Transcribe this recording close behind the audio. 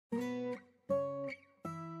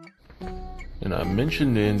And I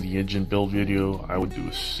mentioned in the engine build video, I would do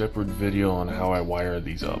a separate video on how I wire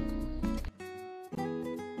these up.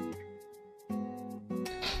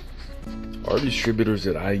 Our distributors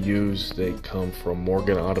that I use, they come from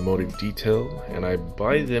Morgan Automotive Detail, and I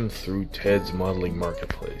buy them through Ted's Modeling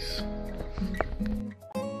Marketplace.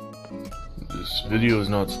 This video is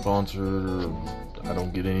not sponsored, or I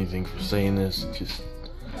don't get anything for saying this, just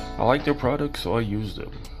I like their products, so I use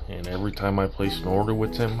them. And every time I place an order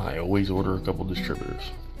with them, I always order a couple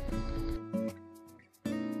distributors.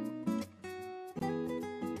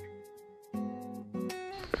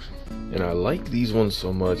 And I like these ones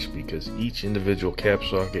so much because each individual cap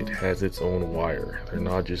socket has its own wire. They're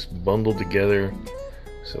not just bundled together.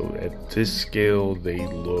 So at this scale, they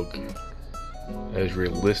look as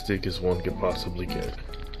realistic as one could possibly get.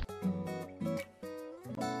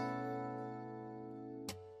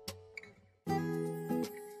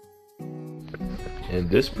 And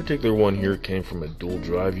this particular one here came from a dual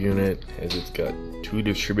drive unit, as it's got 2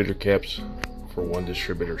 distributor caps for 1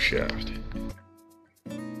 distributor shaft.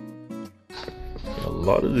 A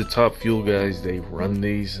lot of the top fuel guys, they run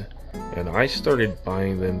these, and I started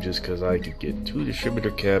buying them just because I could get 2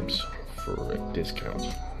 distributor caps for a discount.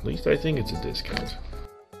 At least I think it's a discount.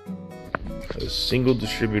 A single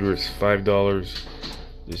distributor is $5.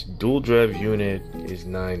 This dual drive unit is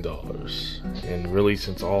 $9. And really,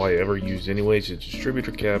 since all I ever use anyways is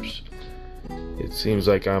distributor caps, it seems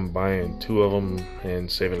like I'm buying 2 of them and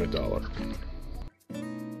saving $1.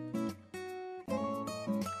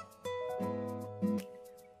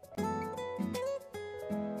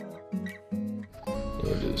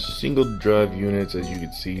 And the single drive units, as you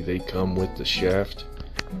can see, they come with the shaft.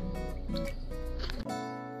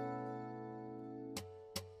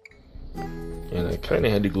 And I kind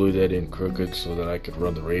of had to glue that in crooked so that I could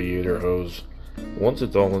run the radiator hose. Once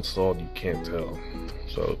it's all installed, you can't tell,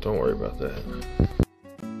 so don't worry about that.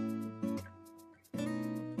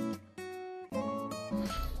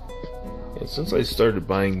 And since I started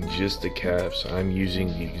buying just the caps, I'm using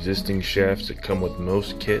the existing shafts that come with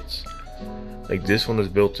most kits. Like this one is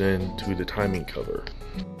built into the timing cover.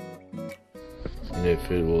 And if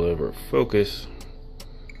it will ever focus,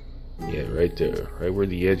 yeah, right there, right where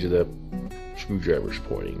the edge of that screwdriver's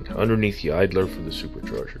pointing, underneath the idler for the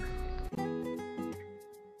supercharger.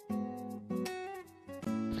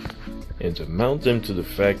 And to mount them to the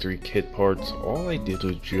factory kit parts, all I did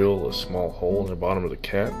was drill a small hole in the bottom of the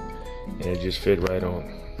cap, and it just fit right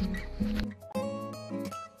on.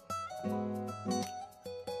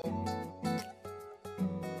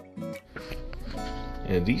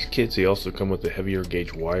 And these kits, they also come with a heavier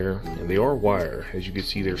gauge wire, and they are wire. As you can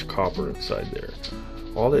see, there's copper inside there.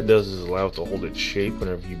 All that does is allow it to hold its shape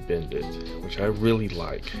whenever you bend it, which I really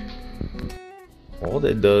like. All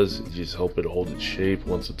that does is just help it hold its shape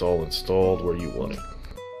once it's all installed where you want it.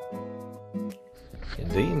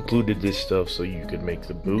 And they included this stuff so you could make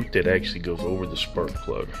the boot that actually goes over the spark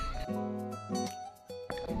plug.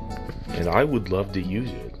 And I would love to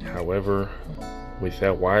use it. However, with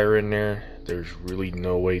that wire in there, there's really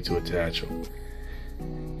no way to attach them.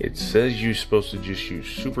 It says you're supposed to just use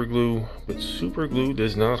super glue, but super glue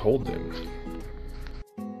does not hold them.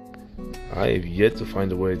 I have yet to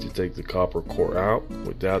find a way to take the copper core out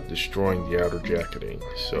without destroying the outer jacketing,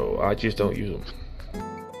 so I just don't use them.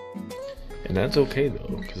 And that's okay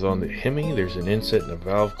though, because on the Hemi there's an inset and a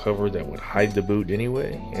valve cover that would hide the boot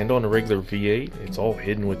anyway, and on a regular V8 it's all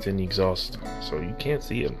hidden within the exhaust, so you can't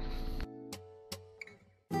see them.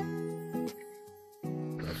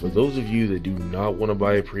 For those of you that do not want to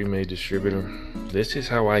buy a pre-made distributor, this is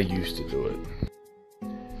how I used to do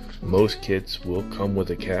it. Most kits will come with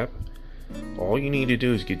a cap. All you need to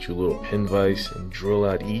do is get your little pin vise and drill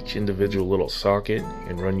out each individual little socket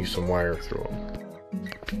and run you some wire through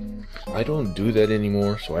them. I don't do that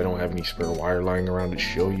anymore, so I don't have any spare wire lying around to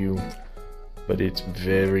show you, but it's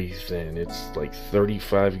very thin. It's like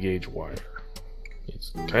 35 gauge wire.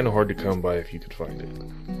 It's kind of hard to come by if you could find it.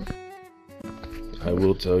 I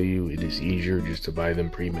will tell you, it is easier just to buy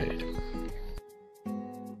them pre-made.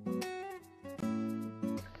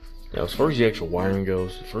 Now, as far as the actual wiring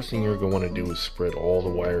goes, the first thing you're going to want to do is spread all the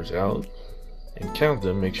wires out and count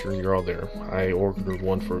them, make sure you're all there. I ordered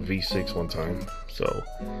one for a V6 one time, so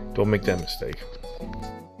don't make that mistake.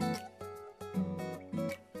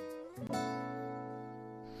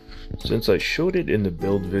 Since I showed it in the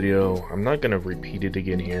build video, I'm not going to repeat it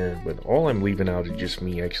again here, but all I'm leaving out is just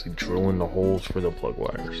me actually drilling the holes for the plug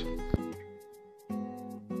wires.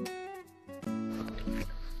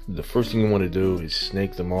 The first thing you want to do is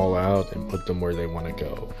snake them all out and put them where they want to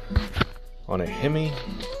go. On a Hemi,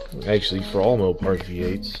 actually for all Mopar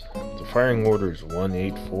V8s, the firing order is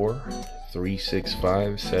 184,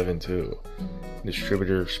 36572.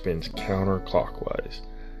 Distributor spins counterclockwise.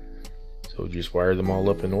 So just wire them all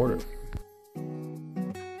up in order.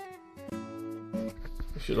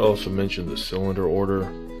 I should also mention the cylinder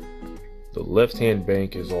order. The left-hand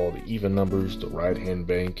bank is all the even numbers, the right-hand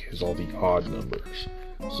bank is all the odd numbers.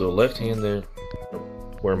 So left hand there,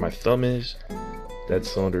 where my thumb is, that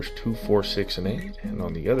cylinder's 2, 4, 6, and 8, and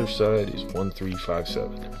on the other side is 1, 3, 5,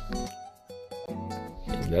 7.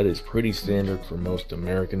 And that is pretty standard for most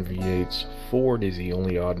American V8s. Ford is the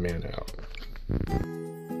only odd man out.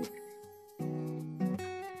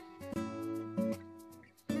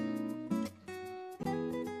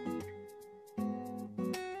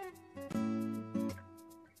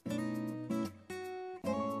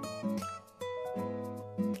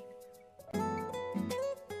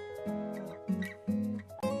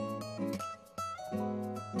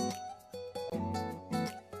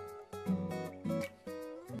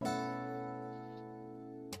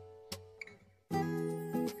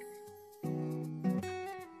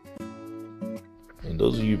 And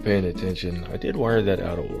those of you paying attention, I did wire that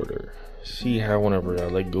out of order. See how whenever I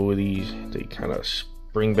let go of these, they kind of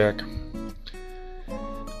spring back?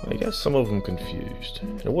 I got some of them confused.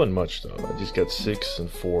 It wasn't much though, I just got 6 and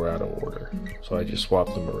 4 out of order. So I just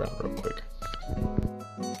swapped them around real quick.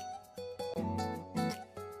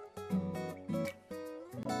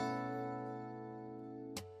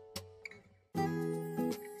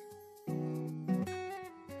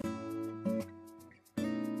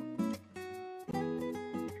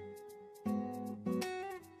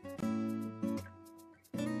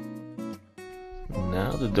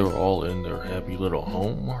 Now that they're all in their happy little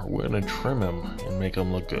home, we're gonna trim them and make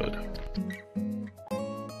them look good.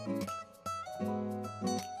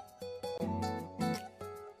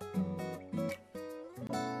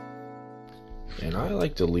 And I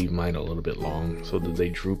like to leave mine a little bit long so that they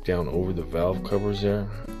droop down over the valve covers there.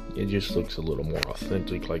 It just looks a little more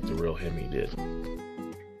authentic like the real Hemi did.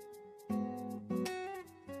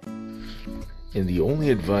 And the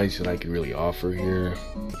only advice that I could really offer here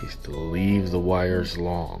is to leave the wires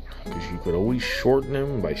long, because you could always shorten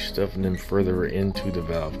them by stuffing them further into the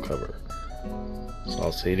valve cover. So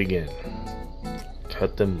I'll say it again,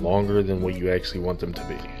 cut them longer than what you actually want them to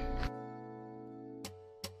be.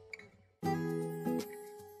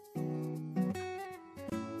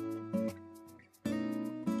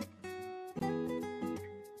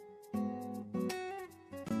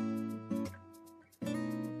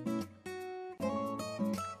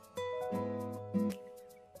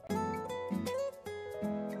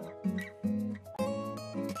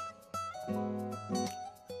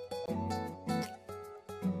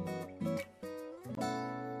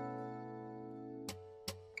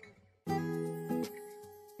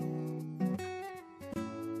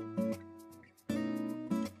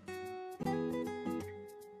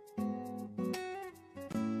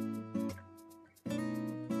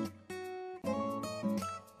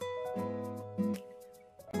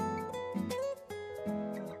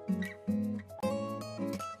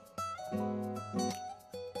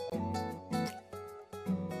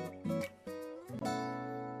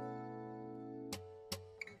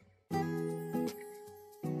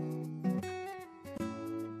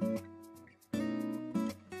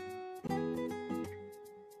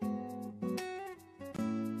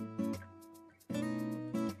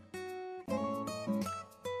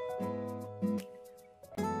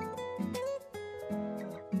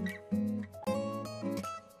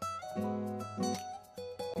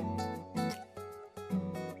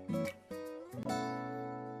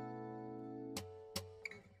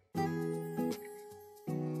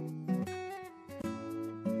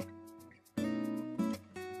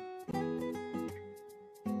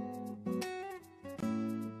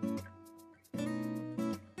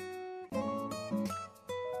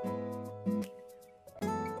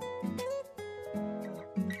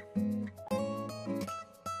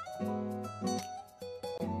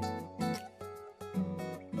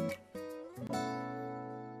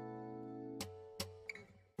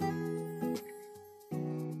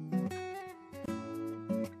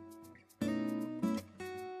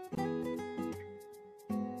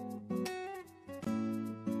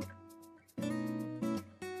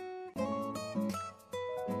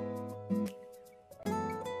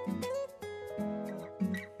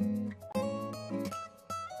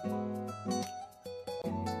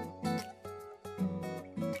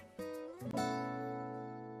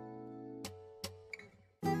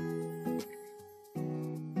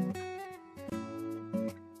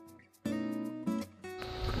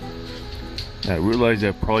 I realized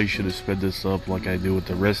I probably should have sped this up like I do with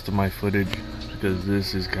the rest of my footage, because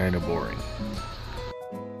this is kind of boring.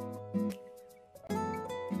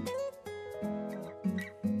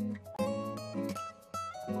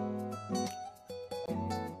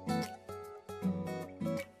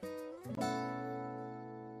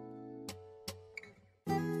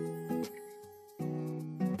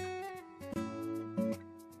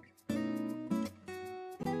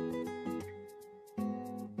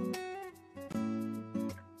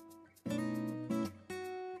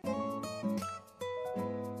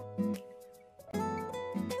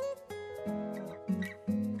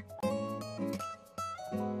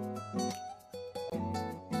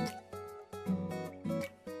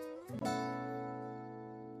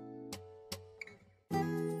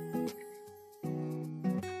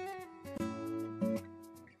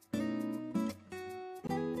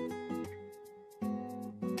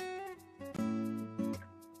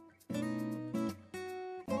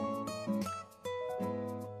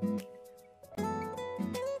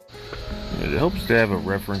 It helps to have a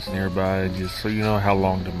reference nearby just so you know how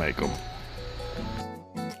long to make them.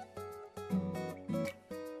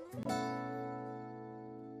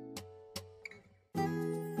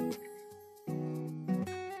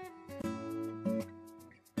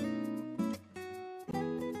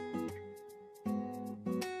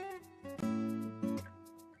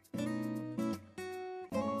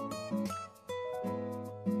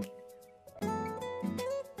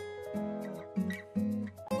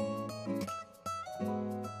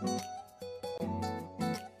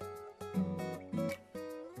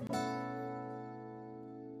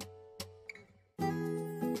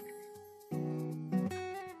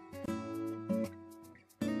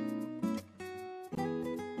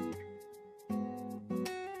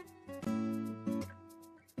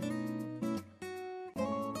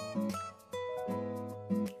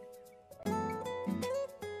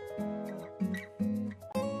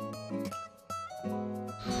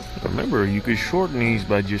 Remember, you could shorten these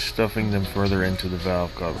by just stuffing them further into the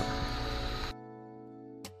valve cover.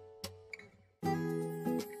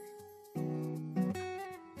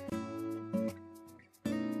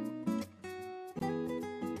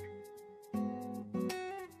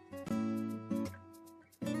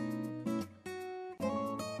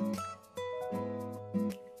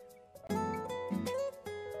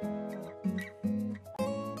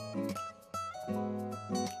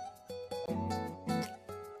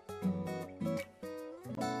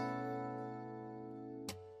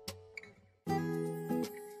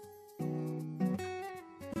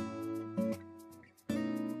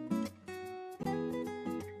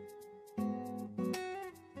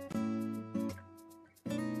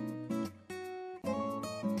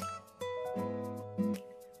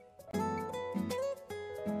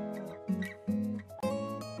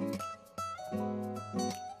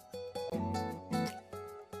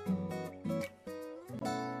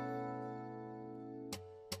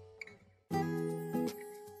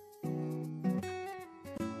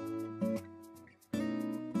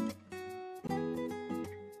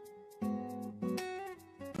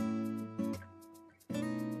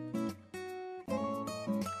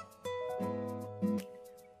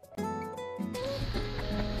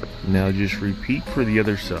 Now just repeat for the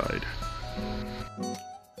other side.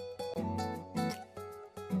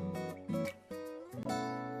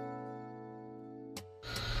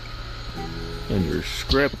 And your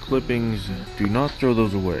scrap clippings, do not throw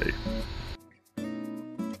those away.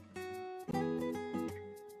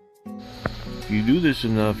 If you do this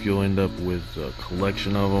enough, you'll end up with a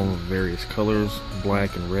collection of them of various colors,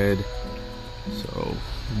 black and red. So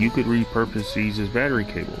you could repurpose these as battery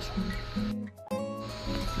cables.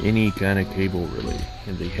 Any kind of cable really.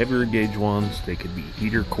 And the heavier gauge ones, they could be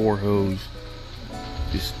heater core hose.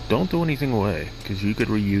 Just don't throw anything away, because you could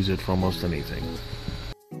reuse it for almost anything.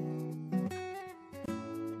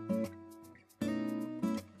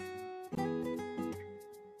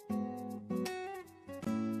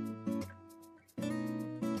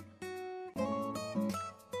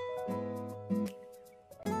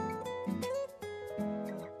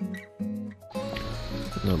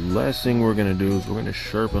 The last thing we're going to do is we're going to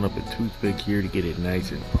sharpen up a toothpick here to get it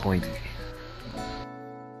nice and pointy.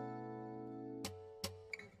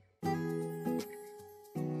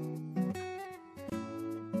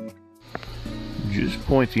 Just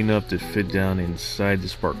pointy enough to fit down inside the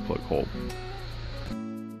spark plug hole.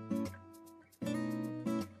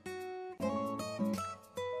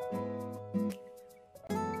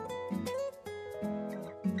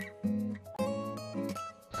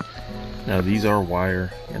 Now these are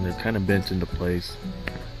wire and they're kind of bent into place,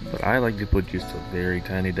 but I like to put just a very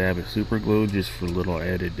tiny dab of super glue just for a little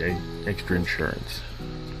added extra insurance.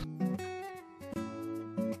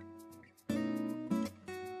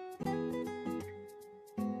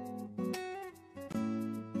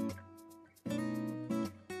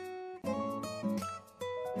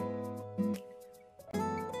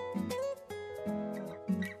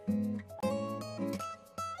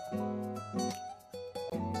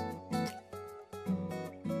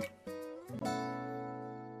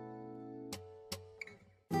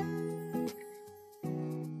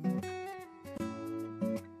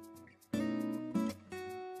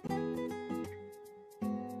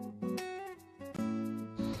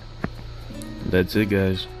 That's it,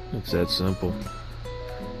 guys. It's that simple.